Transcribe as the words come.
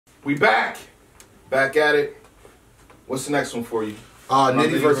We back at it. What's the next one for you?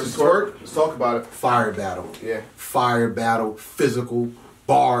 Nitty versus Twork. Let's talk about it. Fire battle. Yeah. Fire battle. Physical.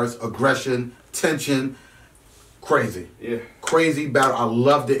 Bars. Aggression. Tension. Crazy. Yeah. Crazy battle. I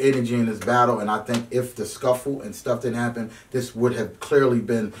love the energy in this battle, and I think if the scuffle and stuff didn't happen, this would have clearly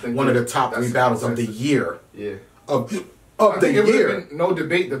been one of the top 3 battles of the year. Yeah. Of I think the it would year. have been, no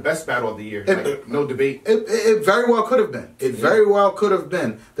debate, the best battle of the year. No debate. It very well could have been. It very well could have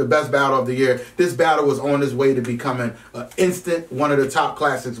been the best battle of the year. This battle was on its way to becoming an instant one of the top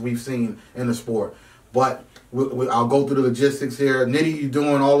classics we've seen in the sport. But I'll go through the logistics here. Nitty, you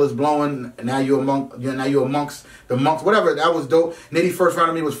doing all this blowing. Now you're amongst the monks. Whatever, that was dope. Nitty first round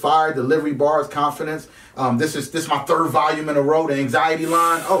of me was fire. Delivery, bars, confidence. This is my 3rd volume in a row. The anxiety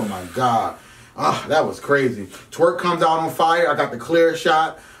line. Oh my God. That was crazy. Twork comes out on fire. I got the clear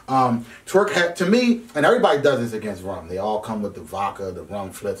shot. Twork had, to me, and everybody does this against rum. They all come with the vodka, the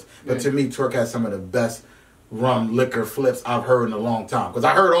rum flips. But to me, Twork has some of the best rum liquor flips I've heard in a long time. Because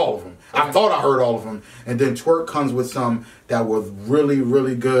I heard all of them. I thought I heard all of them. And then Twork comes with some that was really,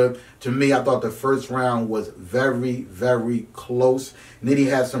 really good. To me, I thought the first round was very, very close. Nitty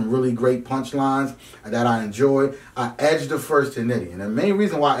had some really great punchlines that I enjoyed. I edged the first to Nitty. And the main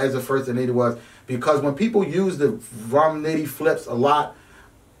reason why I edged the first to Nitty was because when people use the rum Nitty flips a lot,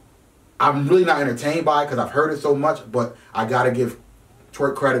 I'm really not entertained by it because I've heard it so much. But I got to give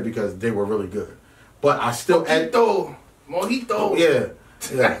Twork credit because they were really good. But I still... Mojito. Yeah.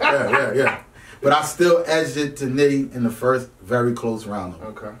 But I still edged it to Nitty in the first, very close round.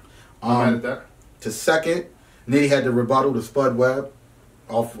 Okay. I'm mad at that. To second, Nitty had to rebuttal the Spud Webb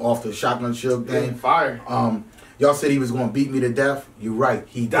off the shotgun shield thing. Fire. Y'all said he was going to beat me to death. You're right.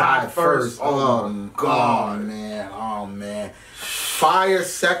 He died first. Oh, my God. Oh, man. Fire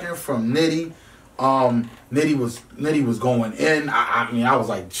second from Nitty. Nitty was going in. I mean, I was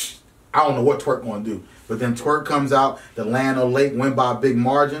like, I don't know what Twork going to do. But then Twork comes out. The Lano Lake win by a big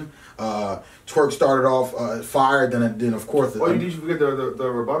margin. Twork started off fire. Then of course. Did you forget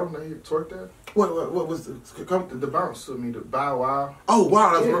the rebuttal that he Twork did? What was the bounce to me, the bow wow. Oh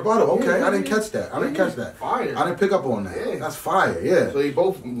wow, that's a rebuttal. Okay, I didn't catch that. I didn't catch that. Fire. I didn't pick up on that. Yeah. That's fire. Yeah. So they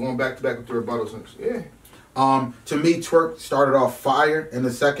both going back to back with the rebuttals. Yeah. To me, Twork started off fire in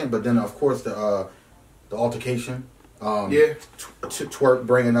the second, but then of course the altercation. Twork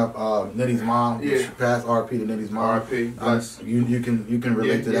bringing up Nitty's mom. Yeah. Passed RP to Nitty's mom. RP. You can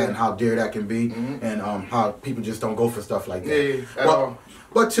relate to that and how dear that can be, and how people just don't go for stuff like that. At all.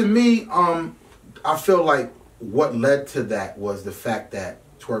 But to me, I feel like what led to that was the fact that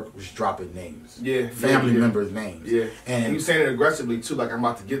Twork was dropping names. Family members' names. Yeah. And he was saying it aggressively too, like I'm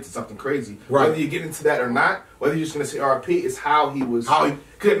about to get to something crazy. Right. Whether you get into that or not, whether you're just gonna say RP, is how he was. Can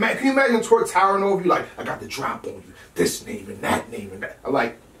you imagine Twork towering over you like, I got the drop on you, this name and that name and that. I'm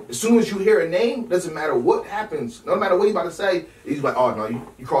like, as soon as you hear a name, doesn't matter what happens, no matter what he's about to say, he's like, oh no,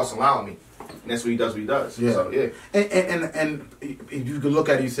 you crossing line with me. And that's what he does. Yeah. So, yeah. And if you could look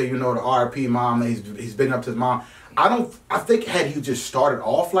at it, you say, the RP mom, he's been up to his mom. I think had he just started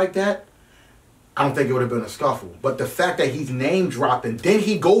off like that, I don't think it would have been a scuffle. But the fact that he's name dropping, then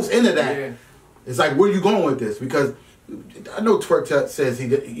he goes into that. It's like, where are you going with this? Because I know Twork says he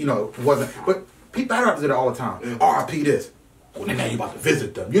wasn't, but battle rappers did it all the time. RP this. Well, now you're about to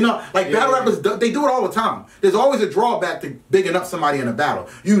visit them. Battle rappers, they do it all the time. There's always a drawback to bigging up somebody in a battle.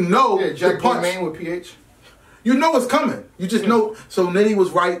 Jack the punch. Man with PH. You know it's coming. You just know. So Nitty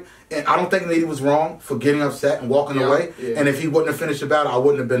was right, and I don't think Nitty was wrong for getting upset and walking away. Yeah. And if he wouldn't have finished the battle, I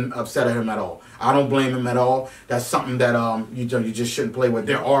wouldn't have been upset at him at all. I don't blame him at all. That's something that you just shouldn't play with.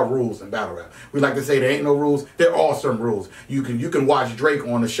 There are rules in battle rap. We like to say there ain't no rules. There are some rules. You can watch Drake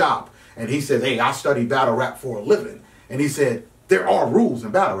on The Shop, and he says, "Hey, I study battle rap for a living," and he said, there are rules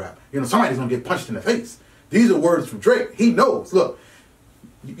in battle rap. Somebody's going to get punched in the face. These are words from Drake. He knows. Look,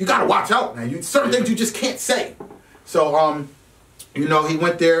 you got to watch out, man. Certain things you just can't say. So, he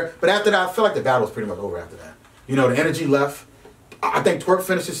went there. But after that, I feel like the battle was pretty much over after that. The energy left. I think Twork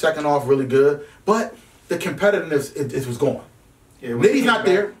finished his second off really good. But the competitiveness, it was gone. Yeah, Nitty's not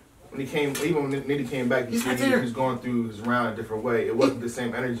there. When Nitty came back, he was going through his round a different way. It wasn't the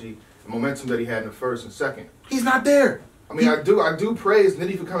same energy and momentum that he had in the first and second. He's not there. I mean, I do praise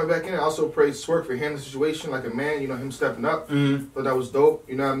Nitty for coming back in. I also praise Twork for handling the situation like a man, him stepping up. Thought that was dope.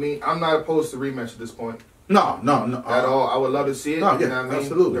 You know what I mean? I'm not opposed to rematch at this point. No. At all. I would love to see it. No, you know what I mean?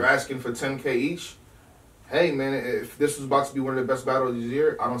 Absolutely. They're asking for $10K each. Hey, man, if this was about to be one of the best battles of the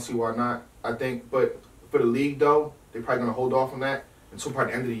year, I don't see why not. I think, but for the league, though, they're probably going to hold off on that until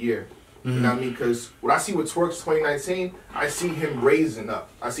probably the end of the year. You know what I mean? Because what I see with Twork's 2019, I see him raising up.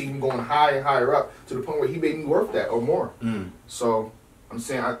 I see him going higher and higher up to the point where he may be worth that or more. So I'm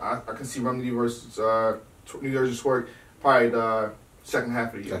saying I can see Rum Nitty versus New Jersey Twork probably the second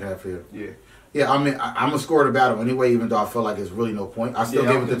half of the year. Second half of the year. Yeah. Yeah, I mean, I'm going to score the battle anyway, even though I feel like it's really no point. I still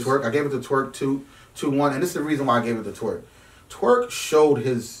gave it to Twork. I gave it to Twork 2-1, and this is the reason why I gave it to Twork. Twork showed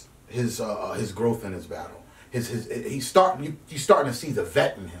his growth in his battle. You starting to see the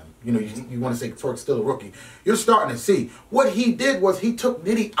vet in him. You know, you want to say Twork's still a rookie. You're starting to see. What he did was he took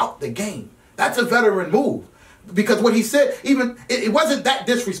Nitty out the game. That's a veteran move. Because what he said, even, it wasn't that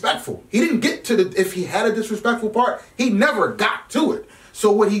disrespectful. He didn't get to if he had a disrespectful part, he never got to it. So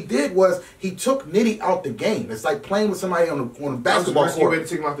what he did was he took Nitty out the game. It's like playing with somebody on a basketball court. Way to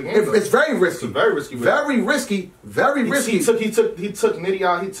take him out the game. It's very risky. It's very risky. Very risky. Very risky. He took Nitty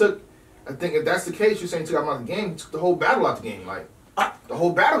out. I think if that's the case, you're saying he took him out the game. He took the whole battle out the game. Like the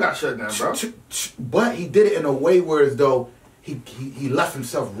whole battle got shut down, bro. But he did it in a way where as though he left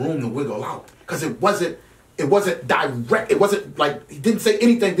himself room to wiggle out because it wasn't direct. It wasn't like he didn't say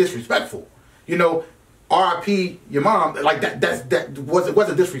anything disrespectful. You know. R.I.P. your mom, like that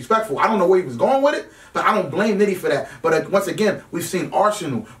wasn't disrespectful. I don't know where he was going with it, but I don't blame Nitty for that. But once again, we've seen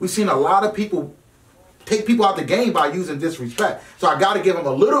Arsenal. We've seen a lot of people take people out the game by using disrespect. So I got to give him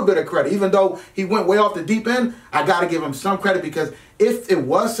a little bit of credit. Even though he went way off the deep end, I got to give him some credit because if it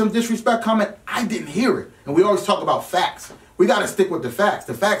was some disrespect coming, I didn't hear it. And we always talk about facts. We got to stick with the facts.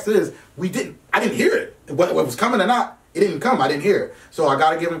 The facts is I didn't hear it. Whether it was coming or not, it didn't come. I didn't hear it. So I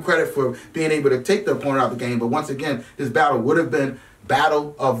got to give him credit for being able to take the opponent out of the game. But once again, this battle would have been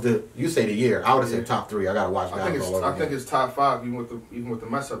battle of the year. I would have said top 3. I got to watch battles all over I think it's top 5 even with the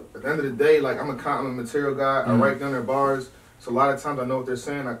mess up. At the end of the day, like I'm a material guy. I write down their bars. So a lot of times I know what they're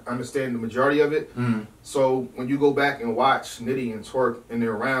saying. I understand the majority of it. So when you go back and watch Nitty and Twork in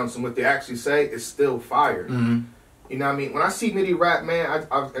their rounds and what they actually say, it's still fire. You know what I mean? When I see Nitty rap, man,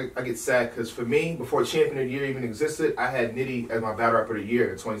 I get sad because for me, before Champion of the Year even existed, I had Nitty as my battle rapper of the year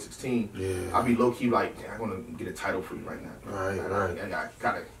in 2016. Yeah. I'd be low key like, I want to get a title for you right now. Right. I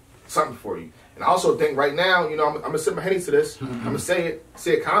got something for you. And I also think right now, you know, I'm gonna sit my head into this. I'm gonna say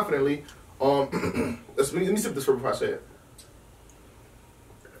it confidently. Let me sip this before I say it.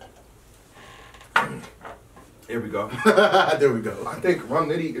 Here we go. There we go. I think Rum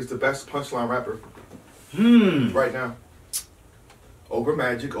Nitty is the best punchline rapper. Right now. Over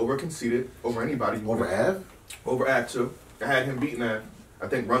Magic, over Conceited, over anybody. Over Av? Over Av too. I had him beating Av. I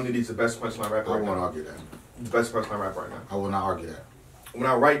think Rum Nitty's the best punchline rapper right now. I won't argue that. The best punchline rapper right now. I will not argue that. When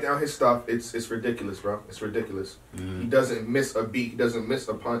I write down his stuff, it's ridiculous, bro. It's ridiculous. He doesn't miss a beat. He doesn't miss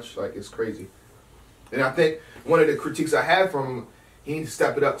a punch. Like, it's crazy. And I think one of the critiques I had from him, he needs to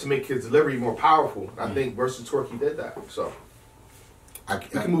step it up to make his delivery more powerful. I think versus Twork, he did that. So, we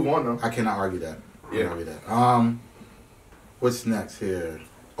can move on, though. I cannot argue that. Yeah. What's next here?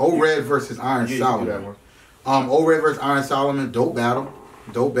 O-Red versus Iron Solomon. O-Red versus Iron Solomon, dope battle.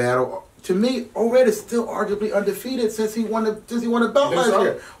 To me, O-Red is still arguably undefeated since he won the belt last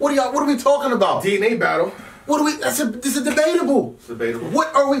year. What are we talking about? DNA battle. This is debatable. It's debatable.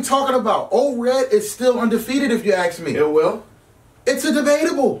 What are we talking about? O-Red is still undefeated if you ask me. It will. It's a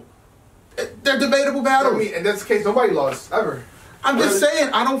debatable. They're debatable battles. I mean, and that's the case. Nobody lost ever. I'm just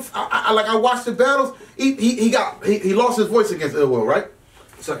saying. I watched the battles. He lost his voice against Ill Will, right?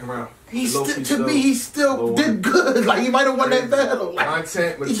 Second round. He still did good. Like he might have won that battle. Like,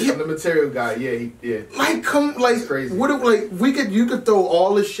 content, I'm the material guy. Yeah. Like crazy. You could throw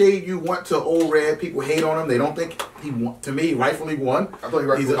all the shade you want to O-Red. People hate on him. They don't think he won. To me, he rightfully won. I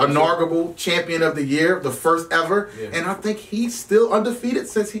thought he's an inaugural champion of the year, the first ever, and I think he's still undefeated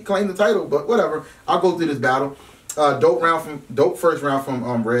since he claimed the title. But whatever. I'll go through this battle. Dope first round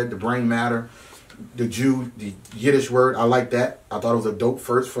from Red. The Brain Matter. The Yiddish word, I like that. I thought it was a dope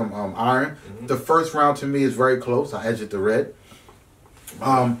first from Iron. The first round to me is very close. I edged it to Red.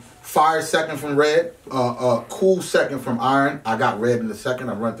 Fire second from Red. Cool second from Iron. I got Red in the second.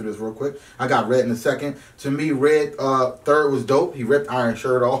 I'll run through this real quick. I got Red in the second. To me, Red third was dope. He ripped Iron's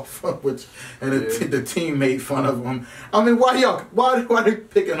shirt off, the team made fun of him. I mean, why they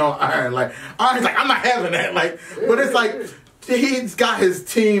picking on Iron? Like Iron's like, I'm not having that. Like, but it's like. He's got his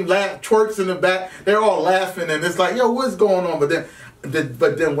team Tworks in the back. They're all laughing, and it's like, yo, what's going on? But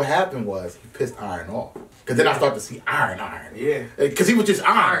then what happened was he pissed Iron off. Because then I started to see Iron. Yeah. Because he was just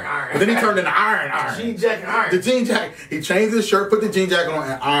Iron. And then he turned into Iron. Jean jacket, Iron. The jean jacket. He changed his shirt, put the jean jacket on,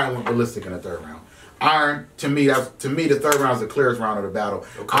 and Iron went ballistic in the third round. Iron, to me, the third round is the clearest round of the battle.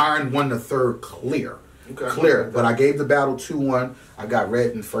 Okay. Iron won the third clear. Okay. Clear. But I gave the battle 2-1. I got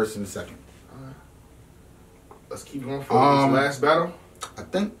Red in first and second. Let's keep going for this last battle. I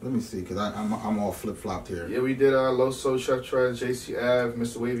think, let me see, because I'm all flip-flopped here. Yeah, we did Loso, Chef Trez, JC Ave,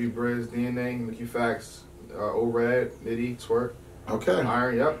 Mr. Wavy Briz, DNA, Mickey Facts, O-Red, Nitty, Twork. Okay.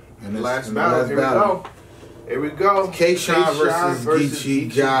 Iron, yep. And this Last and battle. last Here battle. we go. K-Shine versus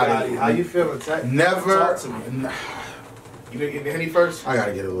Geechee Gotti. How you feeling, Tech? Never. Talk to me. You gonna get the Henny first? I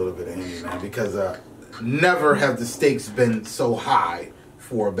gotta get a little bit of Henny, man, because never have the stakes been so high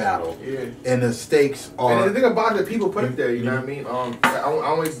for a battle. Yeah. And the stakes are. And the thing about it, people put it there. You know what I mean? I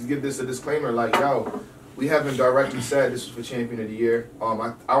always give this a disclaimer, like, yo, we haven't directly said this was for Champion of the Year.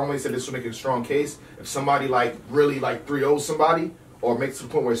 I only said this to make a strong case. If somebody like really like 3-0 somebody, or makes it to the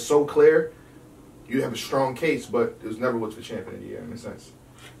point where it's so clear, you have a strong case, but it was never what's for Champion of the Year in a sense.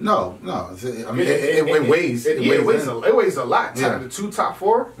 No. I mean, it weighs. It weighs a lot. Yeah. The 2 top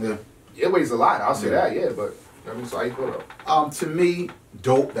 4, Yeah. it weighs a lot. I'll say that, yeah, but I mean, so how you feel though? To me,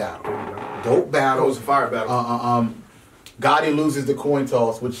 dope battle. Dope It battle. was a fire battle. Gotti loses the coin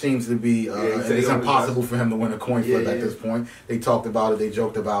toss, which seems to be it's impossible for him to win a coin flip at this point. They talked about it, they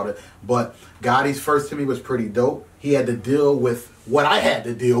joked about it. But Gotti's first to me was pretty dope. He had to deal with what I had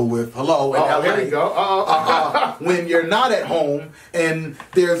to deal with. Hello, in LA. There you go. When you're not at home and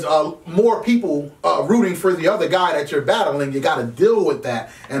there's more people rooting for the other guy that you're battling, you got to deal with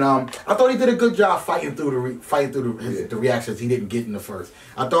that. And I thought he did a good job fighting through the reactions he didn't get in the first.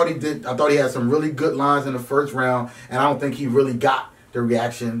 I thought he had some really good lines in the first round, and I don't think he really got the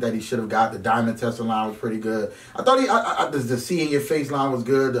reaction that he should have got. The diamond tester line was pretty good. I thought the see in your face line was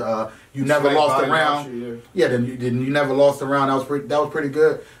good. You never lost a round. Then you never lost a round. That was pretty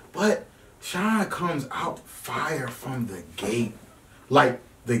good. But Shine comes out fire from the gate. Like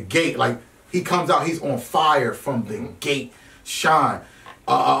he comes out, he's on fire from the gate. Shine.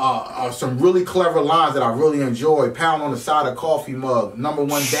 Some really clever lines that I really enjoy. Pound on the side of coffee mug. Number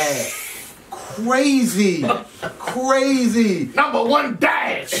 1 dad. Crazy. Number 1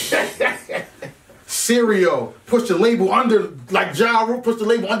 dash. Cereal. Push the label under like Ja Rule. Push the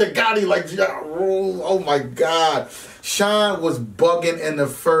label under Gotti like Ja Rule. Oh my God. Shine was bugging in the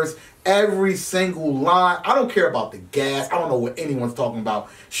first. Every single line. I don't care about the gas. I don't know what anyone's talking about.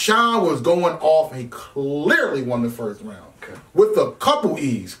 Shine was going off and he clearly won the first round. Okay. With a couple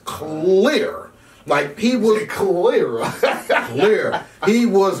E's. Clear. Like he was clear. He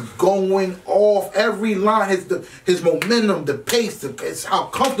was going off every line. His momentum, the pace, it's how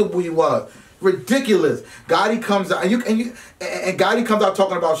comfortable he was. Ridiculous. Gotti comes out and Gotti comes out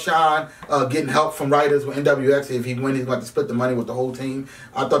talking about Shine getting help from writers with NWX. If he wins, he's going to split the money with the whole team.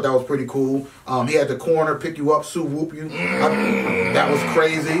 I thought that was pretty cool. He had the corner pick you up, Sue whoop you. That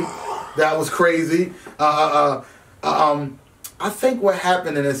was crazy. I think what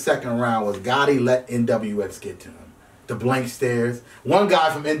happened in the second round was Gotti let NWX get to him. The blank stares. One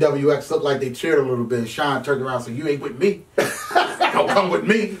guy from NWX looked like they cheered a little bit. Sean turned around and said, "You ain't with me. Don't come with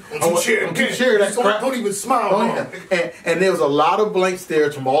me. Don't cheer that crap. Don't even smile." And there was a lot of blank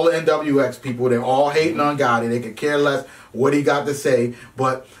stares from all the NWX people. They're all hating on Gotti. They could care less what he got to say.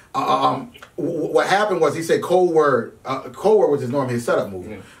 But what happened was he said cold word. Cold word was his normally his setup move.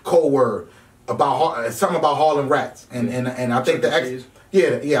 Yeah. Cold word. About something about Harlem Rats, and I think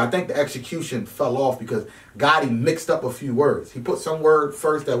I think the execution fell off because Gotti mixed up a few words. He put some word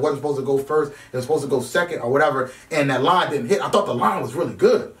first that wasn't supposed to go first, it was supposed to go second or whatever, and that line didn't hit. I thought the line was really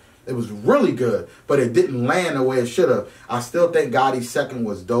good. It was really good, but it didn't land the way it should have. I still think Gotti's second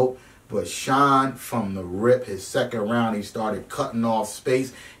was dope, but Shine from the rip, his second round, he started cutting off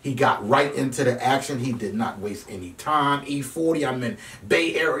space. He got right into the action. He did not waste any time. E40, I'm in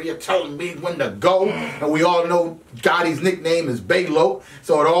Bay Area telling me when to go. And we all know Gotti's nickname is Baylo,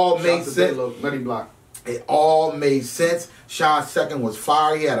 so it all made sense. Block. It all made sense. Shine's second was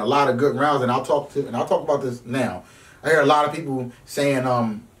fire. He had a lot of good rounds, and I'll talk about this now. I hear a lot of people saying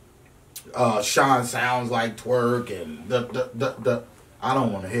Shine sounds like Twerk and the I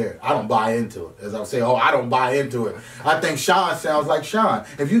don't want to hear it. I don't buy into it. As I say, I don't buy into it. I think Shine sounds like Shine.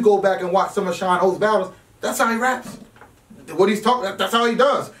 If you go back and watch some of Shine O's battles, that's how he raps. What he's talking, that's how he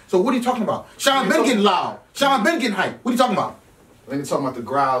does. So what are you talking about? Shine been getting loud. Shine been getting hype. What are you talking about? I think you're talking about the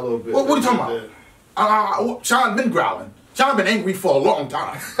growl a little bit. What are you talking about? Shine been growling. Shine been angry for a long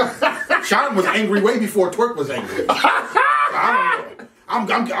time. Shine was angry way before Twerk was angry. I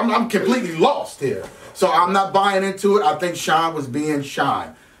don't know. I'm completely lost here. So I'm not buying into it. I think Shine was being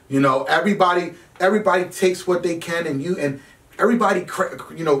Shine. You know, everybody takes what they can, and everybody,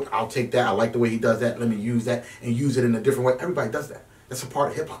 I'll take that. I like the way he does that. Let me use that and use it in a different way. Everybody does that. That's a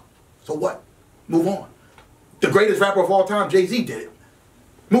part of hip hop. So what? Move on. The greatest rapper of all time, Jay-Z, did it.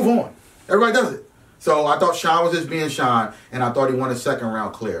 Move on. Everybody does it. So I thought Shine was just being Shine, and I thought he won his second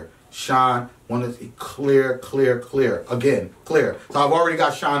round clear. Shine won it clear. Again, clear. So I've already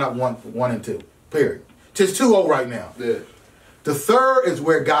got Shine up 1 and 2. Period. Just 2-0 right now. Yeah. The third is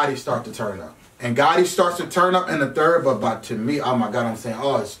where Gotti start to turn up. And Gotti starts to turn up in the third, but to me, oh my God, I'm saying,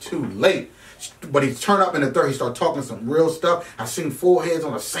 oh, it's too late. But he turned up in the third. He started talking some real stuff. I seen four heads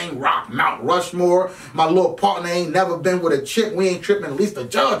on the same rock, Mount Rushmore. My little partner ain't never been with a chick. We ain't tripping. At least the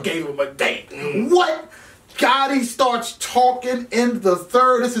judge gave him a date. What? Gotti starts talking in the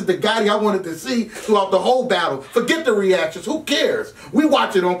third. This is the Gotti I wanted to see throughout the whole battle. Forget the reactions. Who cares? We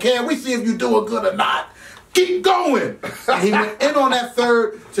watch it on cam. We see if you doing good or not. Keep going. And he went in on that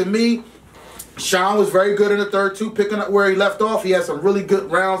third. To me, Sean was very good in the third, too, picking up where he left off. He had some really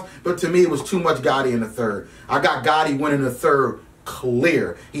good rounds, but to me, it was too much Gotti in the third. I got Gotti winning the third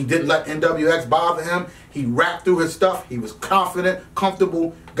clear. He didn't let NWX bother him. He rapped through his stuff. He was confident,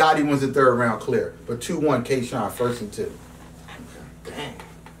 comfortable. Gotti wins the third round clear. But 2-1, K-Sean, first and 2. Dang.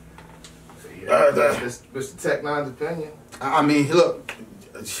 That's Mr. Tech Nine's opinion. I mean, look,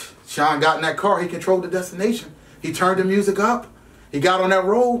 Sean got in that car. He controlled the destination. He turned the music up. He got on that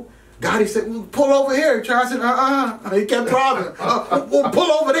road. Gotti said, well, pull over here. Sean said, He kept driving. Well,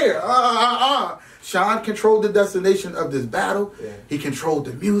 pull over there. Sean controlled the destination of this battle. Yeah. He controlled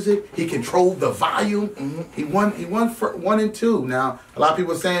the music. He controlled the volume. Mm-hmm. He won for 1 and 2. Now, a lot of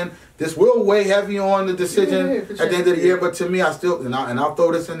people are saying this will weigh heavy on the decision at the end of the year. But to me, I still, and I'll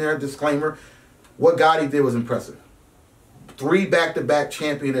throw this in there, disclaimer, what Gotti did was impressive. 3 back-to-back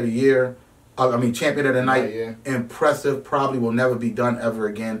champion of the year. Champion of the night. Yeah. Impressive. Probably will never be done ever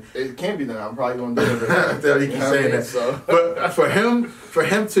again. It can't be done. I'm probably going to do it. You keep saying that. So. But for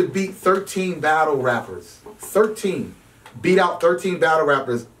him to beat 13 battle rappers, 13, beat out 13 battle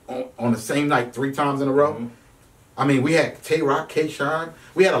rappers on the same night 3 times in a row. Mm-hmm. I mean, we had Tay-Rock, K-Sean.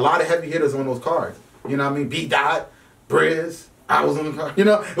 We had a lot of heavy hitters on those cards. You know what I mean? B-Dot, Briz. I was on the card. You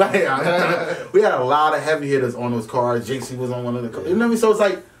know? Like, we had a lot of heavy hitters on those cards. JC was on one of the cards. You know what I mean? So it's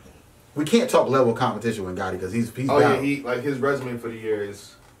like, we can't talk level competition with Gotti because he's his resume for the year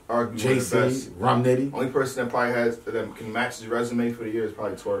is arguably the best. Rom Nitty. Only person that probably that can match his resume for the year is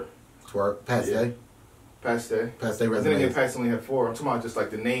probably Twerk. Paste. Paste resume. Then again, Paste only had 4. I'm talking about just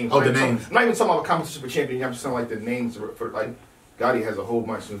like the names. Oh, the names. I'm not even talking about competition for champion. I'm just saying like the names for like Gotti has a whole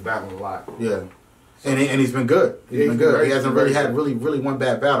bunch and he's battling a lot. Yeah. And he's been good. He's been good. He hasn't really had really one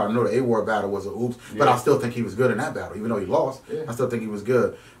bad battle. I know the A-War battle was a oops, but I still think he was good in that battle. Even though he lost, I still think he was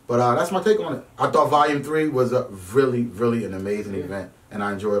good. But that's my take on it. I thought Volume 3 was a really an amazing event, and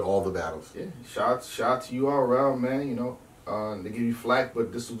I enjoyed all the battles. Yeah, shout to you all around, man. You know, they give you flack,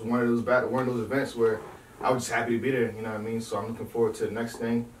 but this was one of those events where I was just happy to be there. You know what I mean? So I'm looking forward to the next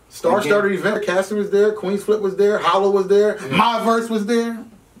thing. Starter event. Caster was there. Queen's Flip was there. Hollow was there. Yeah. My Verse was there.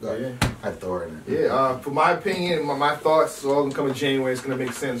 Yeah, I throw it in there. Yeah, for my opinion, my thoughts, all gonna come in January. It's gonna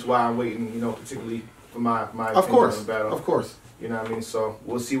make sense why I'm waiting. You know, particularly for my of course, on the battle. Of course. You know what I mean? So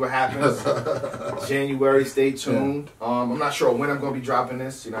we'll see what happens. January, stay tuned. Yeah. I'm not sure when I'm gonna be dropping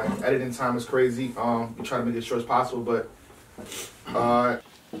this. You know, editing time is crazy. We try to make it as short as possible, but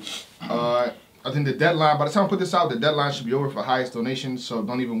I think the deadline, by the time I put this out, the deadline should be over for highest donations, so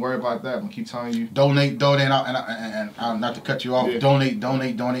don't even worry about that. I'm going to keep telling you. Donate, and not to cut you off, donate,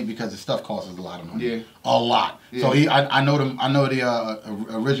 because the stuff costs us a lot of money. Yeah. A lot. Yeah. So I know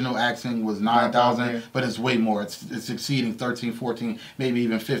the original axing was 9,000, but it's way more. It's exceeding 13, 14, maybe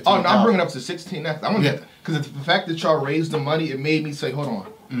even 15. Oh, no, I'm bringing it up to 16. Because the fact that y'all raised the money, it made me say, hold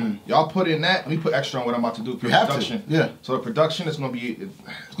on. Y'all put in that. Let me put extra on what I'm about to do for production. Yeah. So the production is gonna be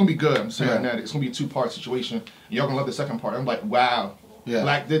good. I'm saying that it's gonna be a 2-part situation. Y'all gonna love the second part. I'm like, wow. Yeah.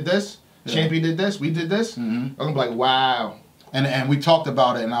 Black did this. Yeah. Champion did this. We did this. I'm gonna be like, wow. And we talked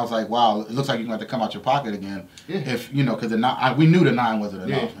about it, and I was like, wow, it looks like you're gonna have to come out your pocket again. Yeah. If you know, because we knew the 9 wasn't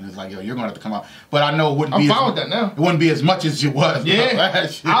enough, and it's like, yo, you're gonna have to come out. But I know it wouldn't be. I'm fine with that now. It wouldn't be as much as it was. Yeah.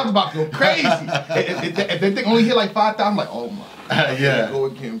 I was about to go crazy. if they only hit like 5,000, I'm like, oh my. Here we go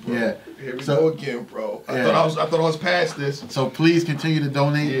again, bro. Yeah. Here we go again, bro. I thought I was past this. So please continue to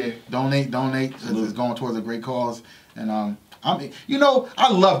donate. Yeah. Donate. It's going towards a great cause. And I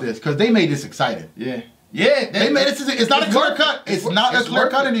love this because they made this exciting. Yeah. Yeah. They made this. It's not a clear cut. It's not a clear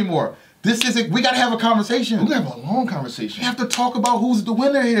cut anymore. This is we got to have a conversation. We got to have a long conversation. We have to talk about who's the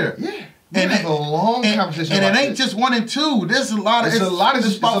winner here. Yeah. And have a long conversation. And it ain't just 1 and 2. There's a lot of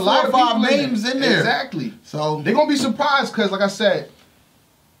there's about 4 or 5 names in there. Exactly. So they're gonna be surprised because, like I said,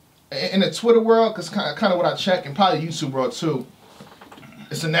 in the Twitter world, because kind of what I check, and probably YouTube world too,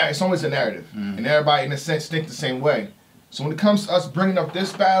 it's always a narrative, and everybody in a sense think the same way. So when it comes to us bringing up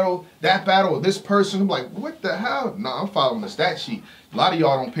this battle, that battle, or this person, I'm like, what the hell? Nah, I'm following the stat sheet. A lot of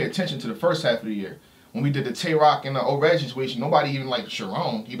y'all don't pay attention to the first half of the year. When we did the Tay-Rock and the O-Reg situation, nobody even liked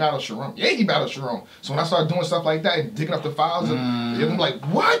Sharon. He battled Sharon. Yeah, he battled Sharon. So when I started doing stuff like that and digging up the files, I'm like,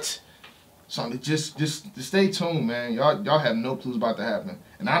 what? So just stay tuned, man. Y'all have no clues about to happen.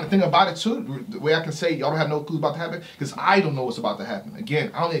 And the thing about it too, the way I can say y'all don't have no clues about to happen, because I don't know what's about to happen.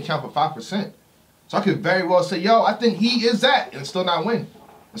 Again, I only account for 5%. So I could very well say, yo, I think he is that, and still not win,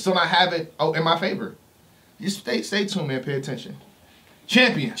 and still not have it in my favor. Just stay tuned, man. Pay attention.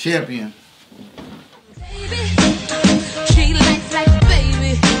 Champion. Champion. Baby, she likes like